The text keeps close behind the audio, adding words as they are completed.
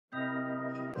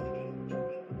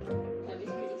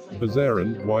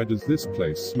Bazaran, why does this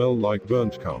place smell like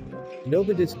burnt cum?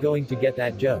 Nobody's going to get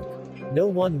that joke. No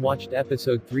one watched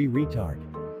episode 3, retard.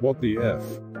 What the F?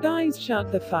 Guys,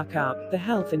 shut the fuck up. The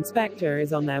health inspector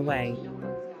is on their way.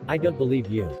 I don't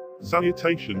believe you.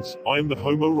 Salutations, I am the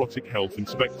homoerotic health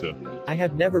inspector. I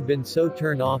have never been so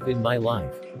turned off in my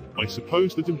life. I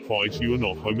suppose that implies you are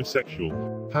not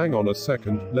homosexual. Hang on a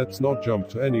second, let's not jump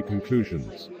to any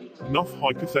conclusions. Enough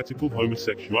hypothetical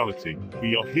homosexuality.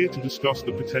 We are here to discuss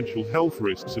the potential health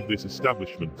risks of this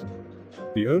establishment.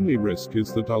 The only risk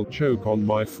is that I'll choke on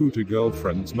my future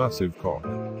girlfriend's massive cock.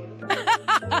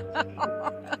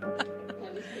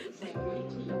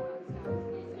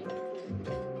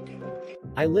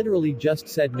 I literally just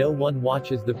said no one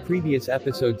watches the previous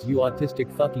episodes, you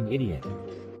autistic fucking idiot.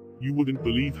 You wouldn't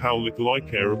believe how little I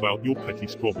care about your petty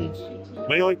squabbles.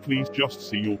 May I please just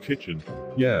see your kitchen?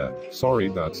 Yeah, sorry,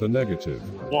 that's a negative.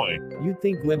 Why? You'd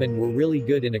think women were really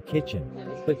good in a kitchen.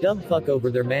 But dumb fuck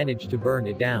over there managed to burn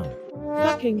it down.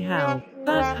 Fucking hell.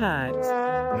 That hurts.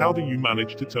 How do you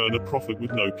manage to turn a profit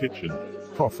with no kitchen?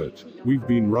 Profit. We've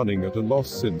been running at a loss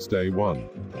since day one.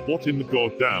 What in the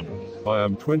goddamn? I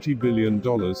am $20 billion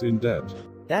in debt.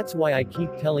 That's why I keep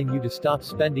telling you to stop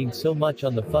spending so much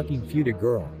on the fucking future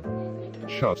girl.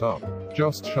 Shut up.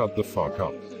 Just shut the fuck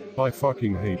up. I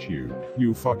fucking hate you.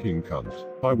 You fucking cunt.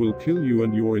 I will kill you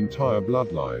and your entire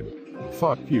bloodline.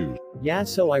 Fuck you. Yeah,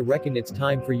 so I reckon it's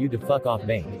time for you to fuck off,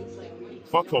 mate.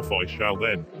 Fuck off I shall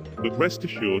then. But rest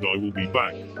assured I will be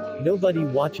back. Nobody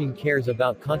watching cares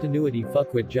about continuity,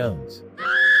 fuckwit Jones.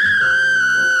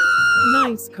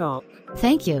 Nice cock.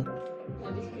 Thank you.